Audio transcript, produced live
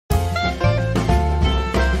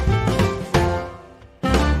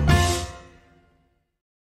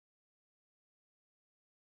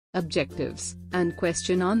Objectives and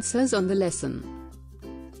question answers on the lesson.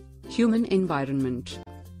 Human environment.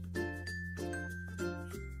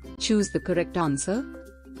 Choose the correct answer.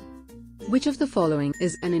 Which of the following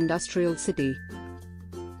is an industrial city?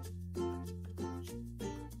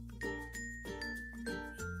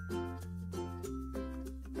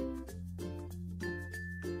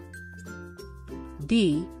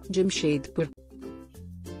 D. Jamshedpur.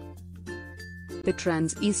 The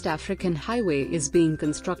Trans-East African Highway is being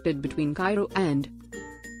constructed between Cairo and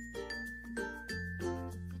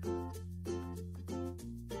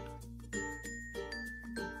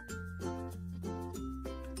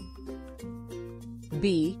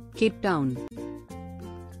B. Cape Town.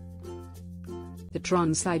 The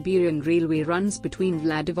Trans-Siberian Railway runs between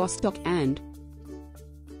Vladivostok and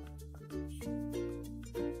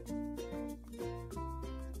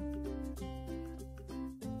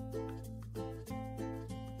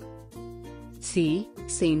C.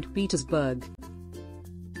 St. Petersburg.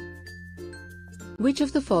 Which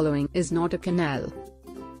of the following is not a canal?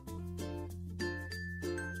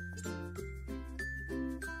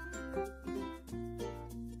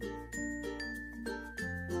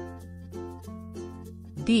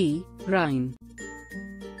 D. Rhine.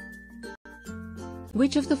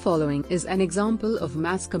 Which of the following is an example of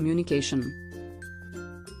mass communication?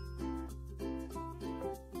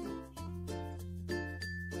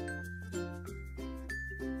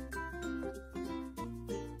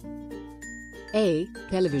 A.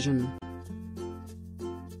 Television.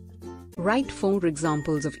 Write 4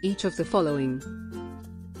 examples of each of the following.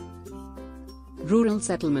 Rural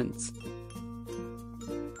settlements,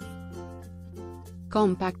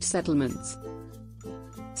 compact settlements,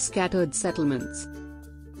 scattered settlements,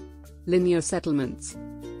 linear settlements,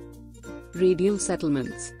 radial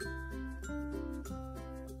settlements.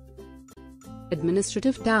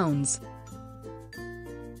 Administrative towns.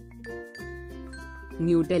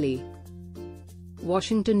 New Delhi,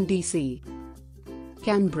 Washington, D.C.,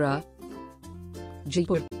 Canberra,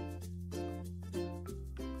 Jaipur.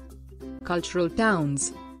 Cultural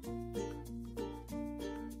towns.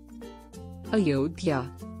 Ayodhya,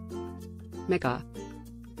 Mecca,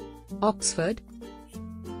 Oxford,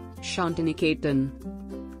 Shantiniketan.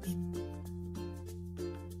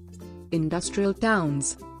 Industrial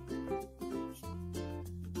towns.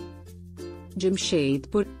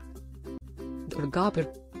 Jamshedpur, Durgapur,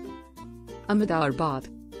 Ahmedabad,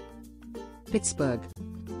 Pittsburgh.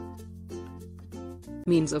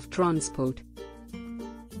 Means of transport.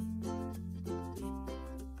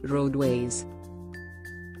 Roadways,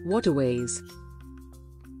 waterways,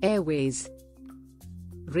 airways,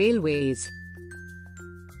 railways.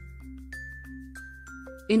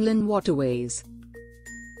 Inland waterways.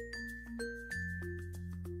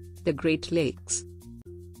 The Great Lakes,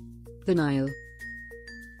 the Nile,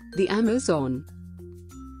 the Amazon,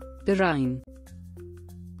 the Rhine.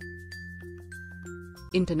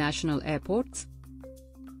 International airports.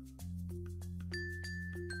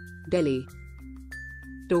 Delhi,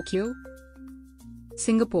 Tokyo,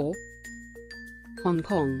 Singapore, Hong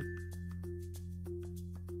Kong.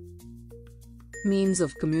 Means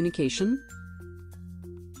of communication.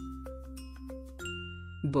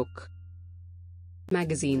 Book,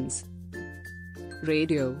 magazines,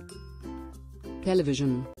 radio,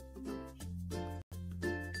 television.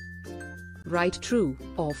 Write true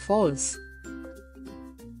or false.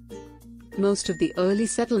 Most of the early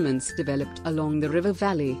settlements developed along the river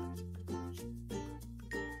valley.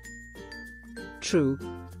 True.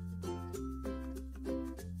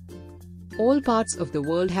 All parts of the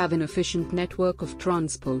world have an efficient network of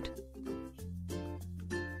transport.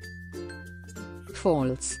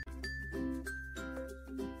 False.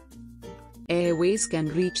 Airways can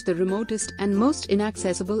reach the remotest and most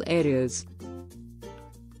inaccessible areas.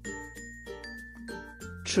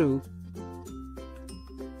 True.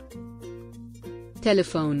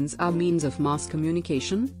 Telephones are means of mass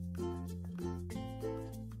communication.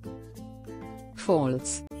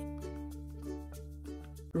 False.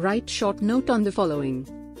 Write short note on the following.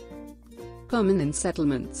 Permanent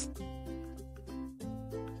settlements.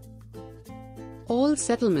 All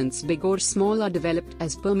settlements, big or small, are developed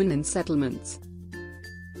as permanent settlements.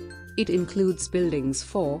 It includes buildings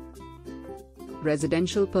for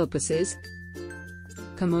residential purposes,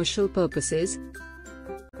 commercial purposes,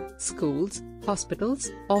 schools, hospitals,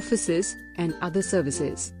 offices, and other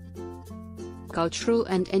services. Cultural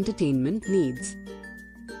and entertainment needs.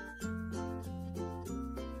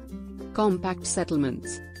 Compact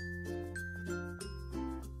settlements.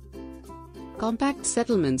 Compact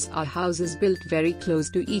settlements are houses built very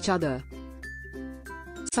close to each other.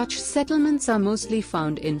 Such settlements are mostly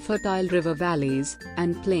found in fertile river valleys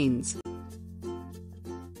and plains.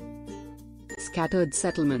 Scattered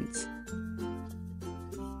settlements.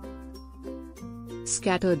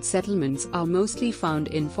 Scattered settlements are mostly found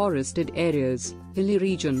in forested areas, hilly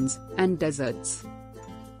regions, and deserts.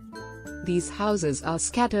 These houses are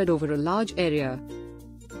scattered over a large area.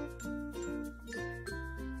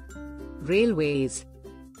 Railways.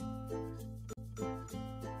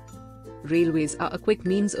 Railways are a quick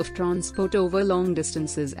means of transport over long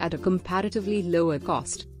distances at a comparatively lower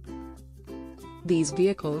cost. These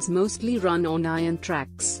vehicles mostly run on iron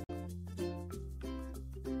tracks.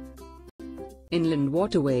 Inland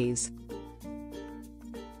waterways.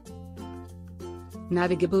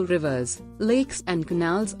 Navigable rivers, lakes and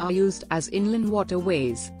canals are used as inland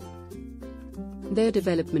waterways. Their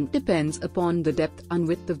development depends upon the depth and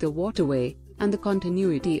width of the waterway, and the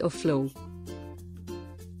continuity of flow.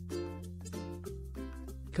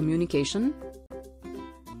 Communication.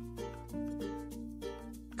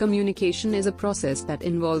 Communication is a process that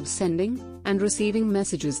involves sending and receiving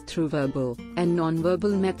messages through verbal and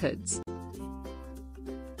non-verbal methods.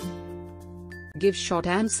 Give short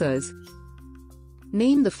answers.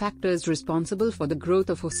 Name the factors responsible for the growth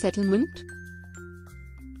of a settlement.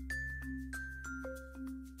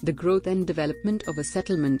 The growth and development of a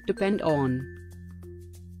settlement depend on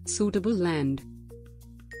suitable land,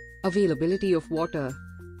 availability of water,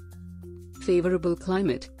 favorable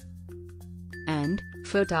climate, and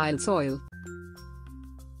fertile soil.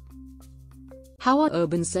 How are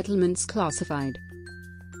urban settlements classified?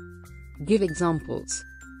 Give examples.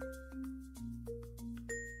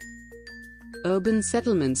 Urban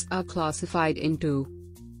settlements are classified into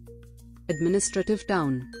administrative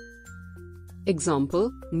town.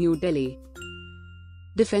 Example, New Delhi.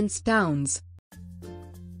 Defense towns.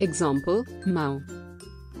 Example, Mao.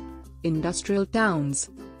 Industrial towns.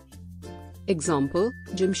 Example,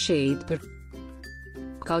 Jamshedpur.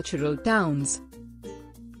 Cultural towns.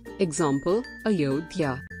 Example,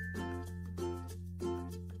 Ayodhya.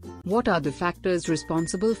 What are the factors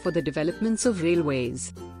responsible for the developments of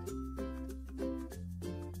railways?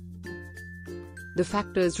 The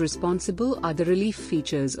factors responsible are the relief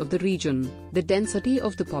features of the region, the density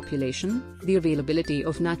of the population, the availability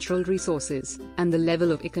of natural resources, and the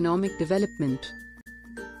level of economic development.